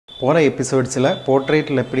போன எபிசோட்ஸில்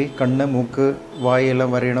போர்ட்ரேட்டில் எப்படி கண்ணு மூக்கு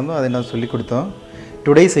வாயெல்லாம் வரையணுமோ அதை நான் சொல்லி கொடுத்தோம்.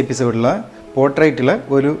 டுடேஸ் எபிசோடில் போர்ட்ரேட்டில்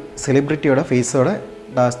ஒரு செலிப்ரிட்டியோட ஃபேஸோட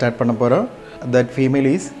நான் ஸ்டார்ட் பண்ண போகிறோம். That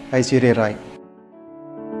female is Aishwarya Rai.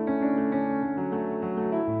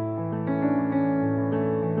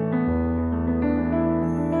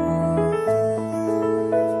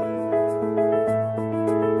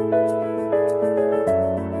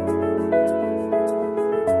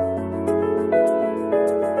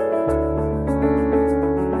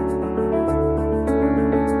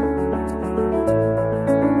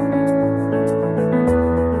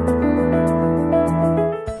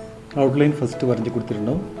 Outline first வரைஞ்சி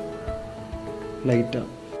கொடுத்துருந்தோம் லைட்டாக.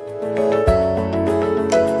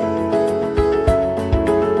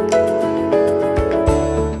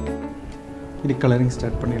 இது கலரிங்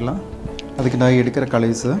ஸ்டார்ட் பண்ணிடலாம். அதுக்கு நான் எடுக்கிற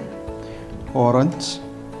colours orange,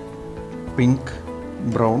 pink,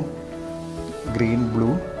 brown, green,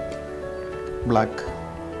 blue, black.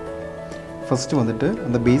 First வந்துட்டு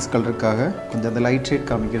அந்த பேஸ் கலருக்காக கொஞ்சம் அந்த லைட் ஷேட்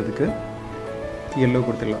காமிக்கிறதுக்கு எல்லோ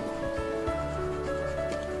கொடுத்துடலாம்.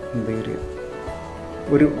 இந்த ஏரியா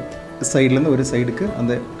ஒரு சைட்லேருந்து ஒரு சைடுக்கு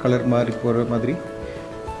அந்த கலர் மாதிரி போகிற மாதிரி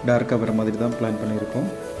டார்க்காக வர மாதிரி தான் பிளான் பண்ணியிருக்கோம்.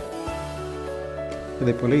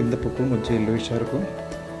 இதே போல் இந்த பக்கம் கொஞ்சம் எல்லோயிஷாக இருக்கும்.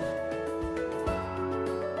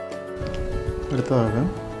 அடுத்ததாக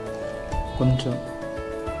கொஞ்சம்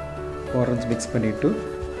ஆரஞ்சு மிக்ஸ் பண்ணிவிட்டு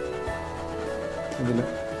இதில்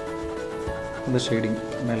அந்த ஷேடிங்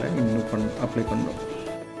மேலே இன்னும் அப்ளை பண்ணணும்.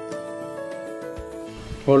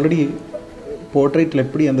 ஆல்ரெடி போர்ட்ரேட்டில்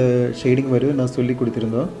எப்படி அந்த ஷேடிங் வரும் நான் சொல்லி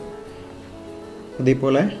கொடுத்துருந்தோம். அதே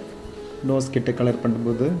போல் நோஸ் கிட்ட கலர்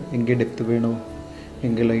பண்ணும்போது எங்கே டெப்த் வேணும்,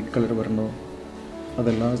 எங்கே லைட் கலர் வரணும்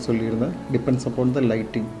அதெல்லாம் சொல்லியிருந்தேன். டிபெண்ட்ஸ் அப்பான் த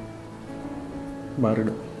லைட்டிங்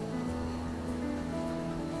மாறிடும்.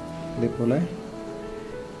 அதே போல்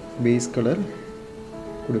பேஸ் கலர்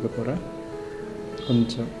கொடுக்க போகிறேன்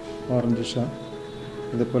கொஞ்சம் ஆரஞ்சிஷாக.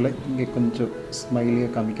 இதே போல் இங்கே கொஞ்சம்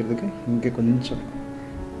ஸ்மைலியாக காமிக்கிறதுக்கு இங்கே கொஞ்சம்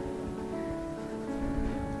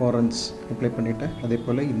ஆரஞ்ச் அப்ளை பண்ணிவிட்டேன். அதே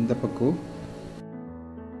போல் இந்த பக்கம்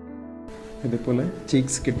இதே போல்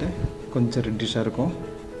சீக்ஸ் கிட்ட கொஞ்சம் ரெட்டிஷாக இருக்கும்.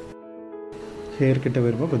 ஹேர் கிட்ட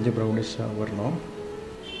வரும்போது கொஞ்சம் ப்ரௌனிஷாக வரணும்.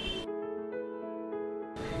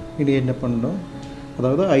 இனி என்ன பண்ணணும்,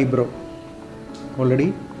 அதாவது ஐப்ரோ ஆல்ரெடி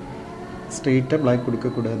ஸ்ட்ரெயிட்டாக பிளாக்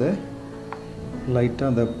கொடுக்கக்கூடாது,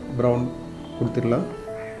 லைட்டாக அந்த ப்ரௌன் கொடுத்துடலாம்.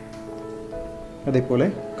 அதே போல்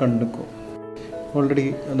கண்ணுக்கும் ஆல்ரெடி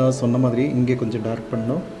நான் சொன்ன மாதிரி இங்கே கொஞ்சம் டார்க்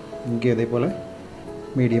பண்ணணும், இங்கே அதே போல்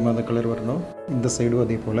மீடியமாக அந்த கலர் வரணும், இந்த சைடும்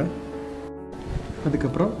அதே போல்.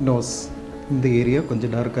 அதுக்கப்புறம் நோஸ் இந்த ஏரியா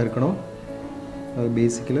கொஞ்சம் டார்க்காக இருக்கணும், அது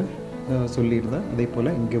பேசிக்கில் சொல்லியிருந்தேன். அதே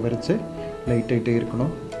போல் இங்கே வரைச்சி லைட்டாகிட்டே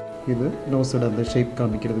இருக்கணும். இது நோஸோட அந்த ஷேப்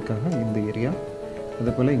காமிக்கிறதுக்காக இந்த ஏரியா.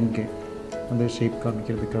 அதே போல் இங்கே அந்த ஷேப்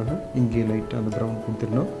காமிக்கிறதுக்காக இங்கே லைட்டாக அந்த ப்ரௌன்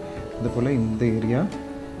கொடுத்துடணும். அதே போல் இந்த ஏரியா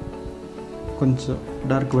கொஞ்சம்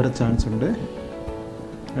டார்க் வர சான்ஸ் உண்டு,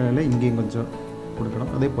 அதனால் இங்கேயும் கொஞ்சம்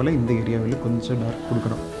கொடுக்கணும். அதே போல் இந்த ஏரியாவில் கொஞ்சம் டார்க்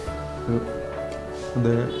கொடுக்கணும். அந்த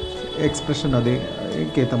எக்ஸ்ப்ரெஷன்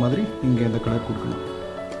அதேக்கேற்ற மாதிரி இங்கே அந்த கலர் கொடுக்கணும்.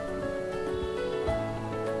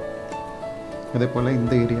 அதே போல்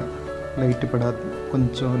இந்த ஏரியா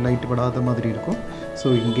கொஞ்சம் லைட்டு படாத மாதிரி இருக்கும். ஸோ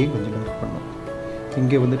இங்கேயும் கொஞ்சம் டார்க் பண்ணணும்.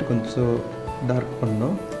 இங்கே வந்துட்டு கொஞ்சம் டார்க்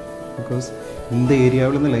பண்ணணும், பிகாஸ் இந்த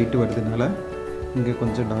ஏரியாவிலேருந்து லைட்டு வருதுனால இங்கே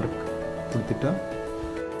கொஞ்சம் டார்க் கொடுத்துட்டா.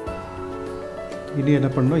 இனி என்ன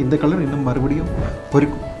பண்ணணும், இந்த கலர் இன்னும் மறுபடியும்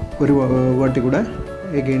ஒரு வாட்டி கூட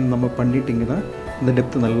எகெயின் நம்ம பண்ணிட்டிங்கன்னா இந்த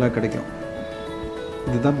டெப்த்து நல்லா கிடைக்கும்.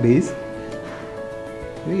 இதுதான் base.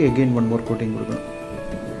 Again one more coating கொடுக்கணும்.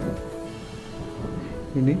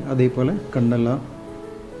 இனி அதே போல் கண்ணெல்லாம்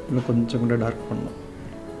இன்னும் கொஞ்சம் கூட டார்க் பண்ணணும்,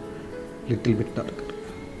 லிட்டில் பிட் டார்க்.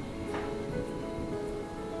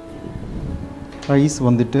 ஐஸ்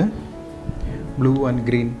வந்துட்டு ப்ளூ அண்ட்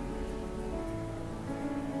க்ரீன்,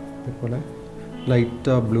 அதே போல்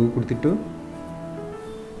லைட்டாக ப்ளூ கொடுத்துட்டு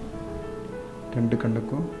ரெண்டு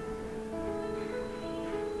கண்ணுக்கும்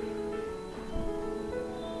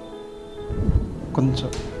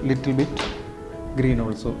கொஞ்சம் little bit green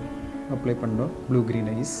also apply பண்ணோம், ப்ளூ க்ரீன்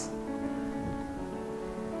ஐஸ்.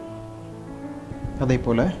 அதே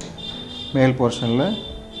போல் மேல் போர்ஷனில்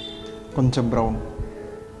கொஞ்சம் ப்ரௌன்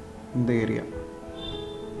இந்த ஏரியா.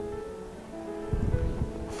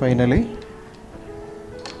 ஃபைனலி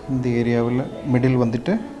இந்த ஏரியாவில் மிடில்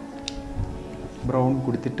வந்துட்டு ப்ரௌன்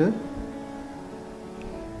கொடுத்துட்டு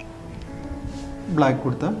பிளாக்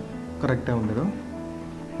கொடுத்தா கரெக்டாக வந்துடும்.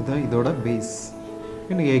 இதுதான் இதோட பேஸ்.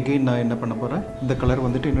 இன்னும் எகெயின் நான் என்ன பண்ண போகிறேன், இந்த கலர்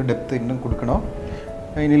வந்துட்டு இன்னும் டெப்த்து இன்னும் கொடுக்கணும்.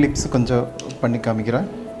 இன்னும் லிப்ஸ் கொஞ்சம் பண்ணி காமிக்கிறேன்.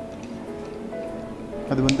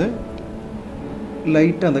 அது வந்து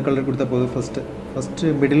லைட்டாக அந்த கலர் கொடுத்தா போதும். ஃபஸ்ட்டு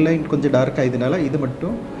ஃபஸ்ட்டு மிடில் லைன் கொஞ்சம் டார்க் ஆகிதுனால இது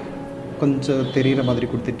மட்டும் கொஞ்சம் தெரிகிற மாதிரி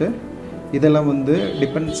கொடுத்துட்டு இதெல்லாம் வந்து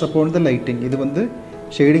டிபெண்ட்ஸ் அப்பான் த லைட்டிங். இது வந்து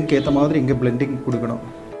ஷேடிங்க்கு ஏற்ற மாதிரி இங்கே பிளெண்டிங் கொடுக்கணும்.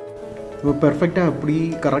 இப்போ பெர்ஃபெக்டாக அப்படி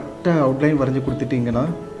கரெக்டாக அவுட்லைன் வரைஞ்சி கொடுத்துட்டிங்கன்னா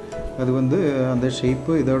அது வந்து அந்த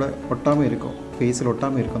ஷேப்பு இதோட ஒட்டாமல் இருக்கும், ஃபேஸில்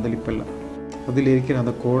ஒட்டாமல் இருக்கும் அந்த லிப்பெல்லாம். அதில் இருக்கிற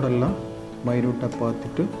அந்த கோடெல்லாம் மைனூட்டாக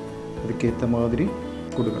பார்த்துட்டு அதுக்கேற்ற மாதிரி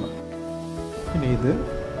கொடுக்கணும். இனி இது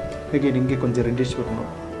அகைன் இங்கே கொஞ்சம் ரெண்டிஷ்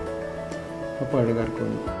வரணும், அப்போ அழகாக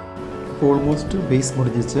இருக்கும். இப்போ ஆல்மோஸ்ட்டு பேஸ்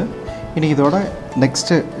முடிஞ்சிச்சு. இனி இதோட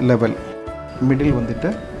நெக்ஸ்ட்டு லெவல் மிடில் வந்துட்டு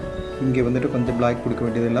இங்கே வந்துட்டு கொஞ்சம் பிளாக் கொடுக்க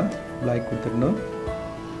வேண்டியதெல்லாம் பிளாக் கொடுத்துடணும்.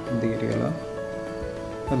 இந்த ஏரியாலாம்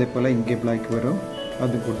அதே போல் இங்கே பிளாக் வரும்,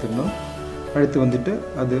 அது கொடுத்துடணும். அடுத்து வந்துட்டு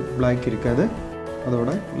அது பிளாக் இருக்காது,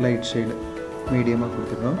 அதோட லைட் ஷேடு மீடியமாக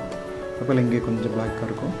கொடுத்துடணும். அப்போல்லாம் இங்கே கொஞ்சம் பிளாக்காக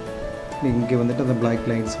இருக்கும். இங்கே வந்துட்டு அந்த பிளாக்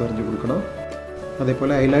லைன்ஸ் வரைஞ்சி கொடுக்கணும். அதே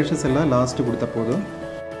போல் ஐலாஷஸ் எல்லாம் லாஸ்ட்டு கொடுத்தா போதும்.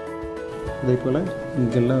 அதே போல்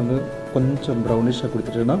இங்கெல்லாம் வந்து கொஞ்சம் ப்ரௌனிஷாக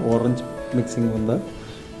கொடுத்துட்டேன்னா ஆரஞ்சு மிக்சிங் வந்தால்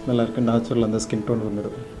நல்லாயிருக்கு, நேச்சுரல் அந்த ஸ்கின் டோன்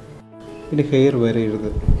வந்துடும். இனி ஹேர்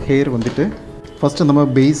வரையிடுது. ஹேர் வந்துட்டு ஃபஸ்ட்டு நம்ம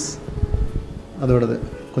பேஸ் அதோடது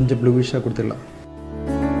கொஞ்சம் ப்ளூவிஷாக கொடுத்துடலாம்.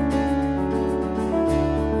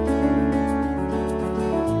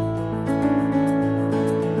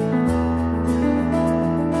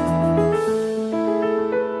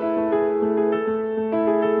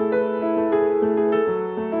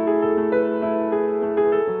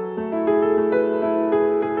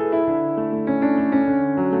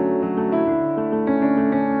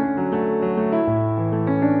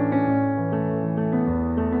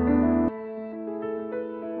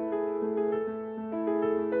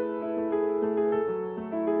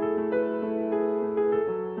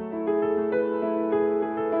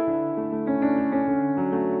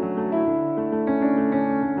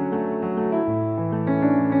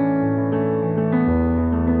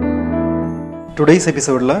 டுடேஸ்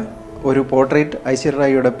எபிசோடில் ஒரு போர்ட்ரேட்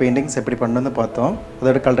ஐஸ்வர்யாயோட பெயிண்டிங்ஸ் எப்படி பண்ணணுன்னு பார்த்தோம்.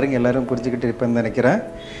 அதோட கலரிங் எல்லோரும் புரிஞ்சுக்கிட்டு இருப்பேன்னு நினைக்கிறேன்.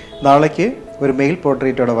 நாளைக்கு ஒரு மெயில்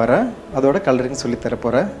போர்ட்ரேட்டோட வரேன், அதோட கலரிங் சொல்லித்தர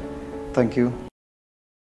போகிறேன். தேங்க்யூ.